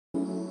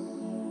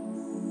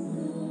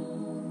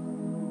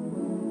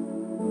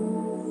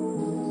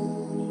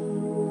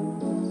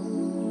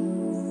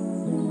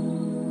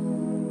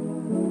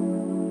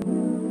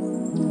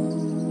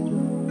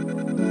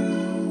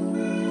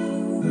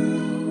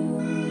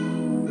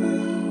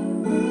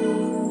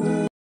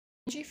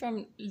Angie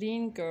from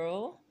Lean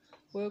Girl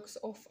works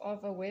off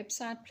of a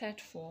website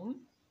platform,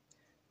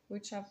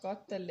 which I've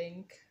got the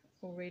link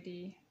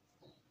already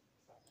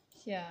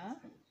here.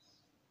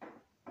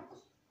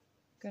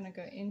 Gonna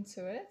go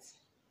into it.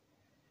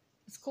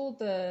 It's called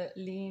the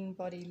Lean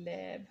Body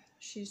Lab.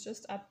 She's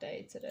just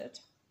updated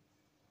it.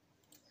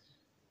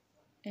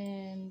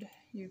 And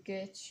you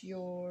get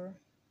your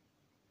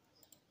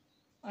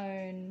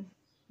own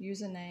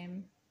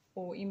username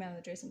or email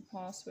address and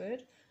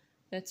password.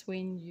 That's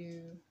when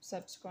you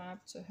subscribe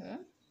to her.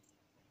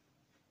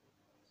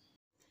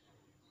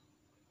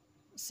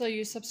 So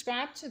you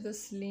subscribe to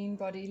this Lean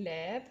Body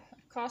Lab.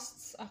 It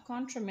costs, I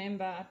can't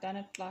remember, I've done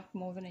it like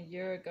more than a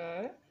year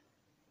ago.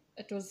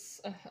 It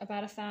was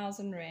about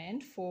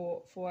R1,000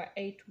 for an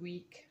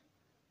 8-week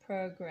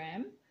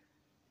program.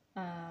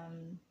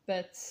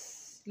 But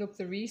look,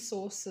 the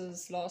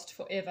resources last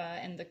forever,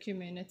 and the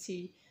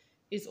community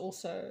is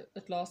also,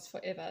 it lasts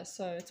forever.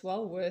 So it's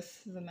well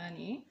worth the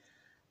money.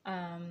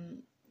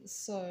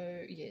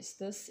 So yes,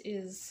 this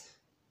is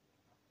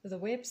the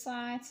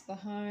website, the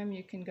home.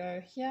 You can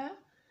go here,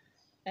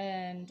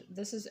 and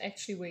this is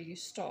actually where you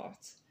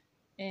start.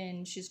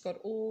 And she's got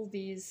all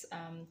these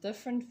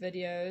different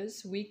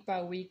videos. Week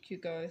by week you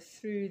go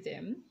through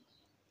them,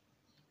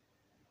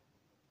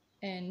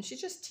 and she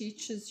just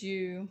teaches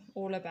you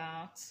all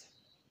about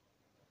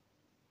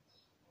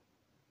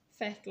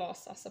fat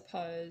loss, I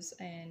suppose,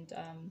 and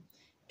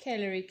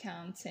calorie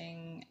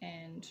counting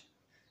and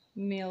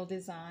meal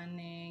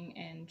designing,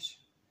 and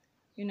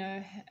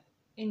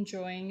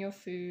enjoying your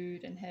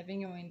food and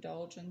having your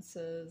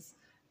indulgences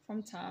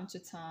from time to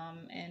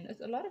time. And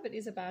a lot of it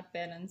is about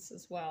balance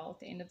as well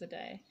at the end of the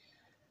day.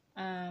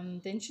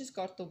 Then she's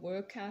got the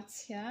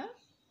workouts here.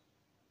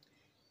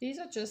 These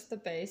are just the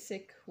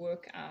basic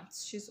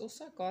workouts. She's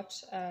also got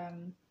a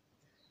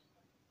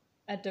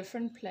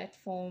different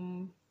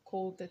platform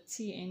called the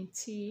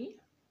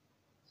TNT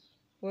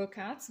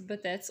workouts,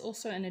 but that's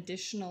also an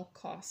additional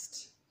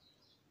cost.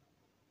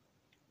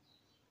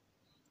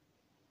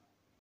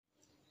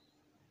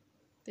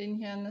 Then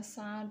here in the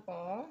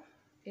sidebar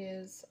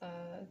is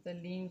the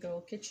Lean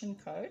Girl Kitchen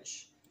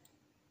Coach.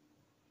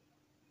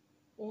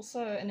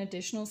 Also an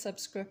additional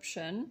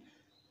subscription,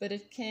 but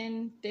it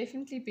can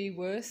definitely be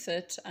worth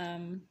it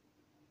to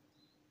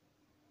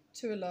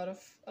a lot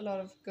of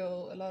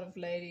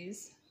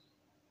ladies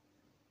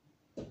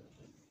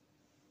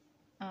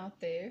out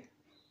there.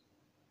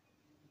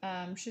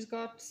 She's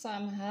got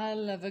some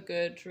hell of a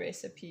good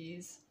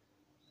recipes.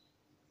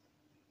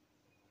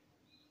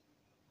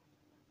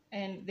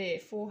 And there,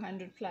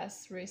 400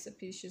 plus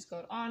recipes she's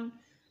got on,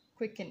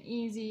 quick and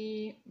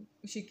easy.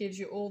 She gives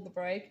you all the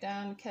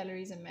breakdown,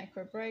 calories and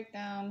macro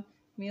breakdown,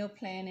 meal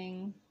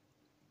planning.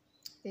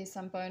 There's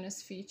some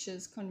bonus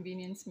features,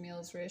 convenience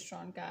meals,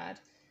 restaurant guide,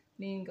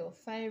 Lean Girl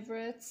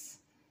favorites.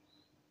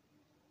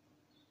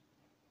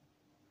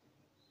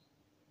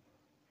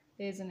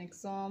 There's an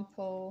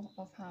example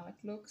of how it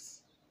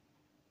looks.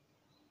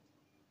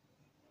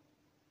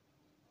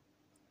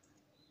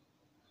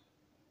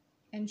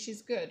 And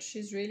she's good.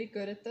 She's really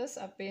good at this.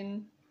 I've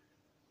been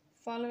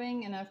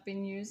following and I've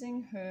been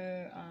using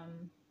her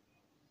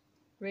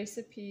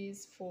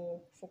recipes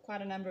for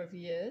quite a number of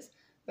years,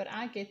 but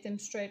I get them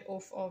straight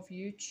off of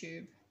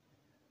YouTube.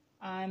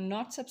 I'm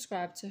not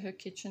subscribed to her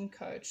kitchen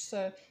coach.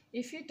 So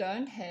if you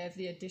don't have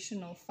the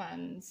additional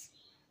funds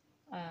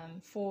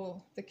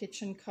for the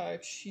kitchen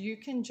coach, you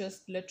can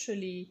just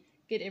literally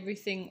get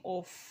everything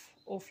off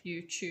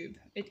YouTube.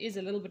 It is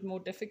a little bit more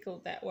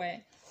difficult that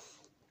way,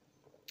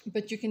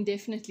 but you can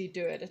definitely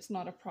do it. It's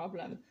not a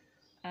problem.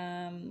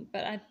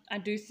 But I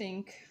do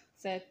think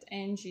that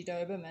Angie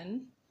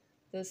Doberman,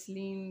 this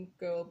Lean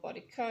Girl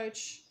Body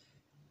Coach,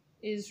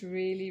 is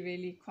really,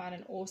 really quite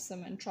an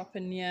awesome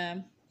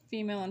entrepreneur,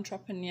 female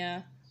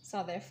entrepreneur,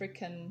 South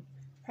African,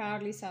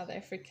 proudly South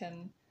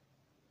African,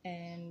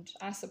 and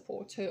I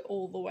support her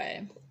all the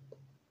way.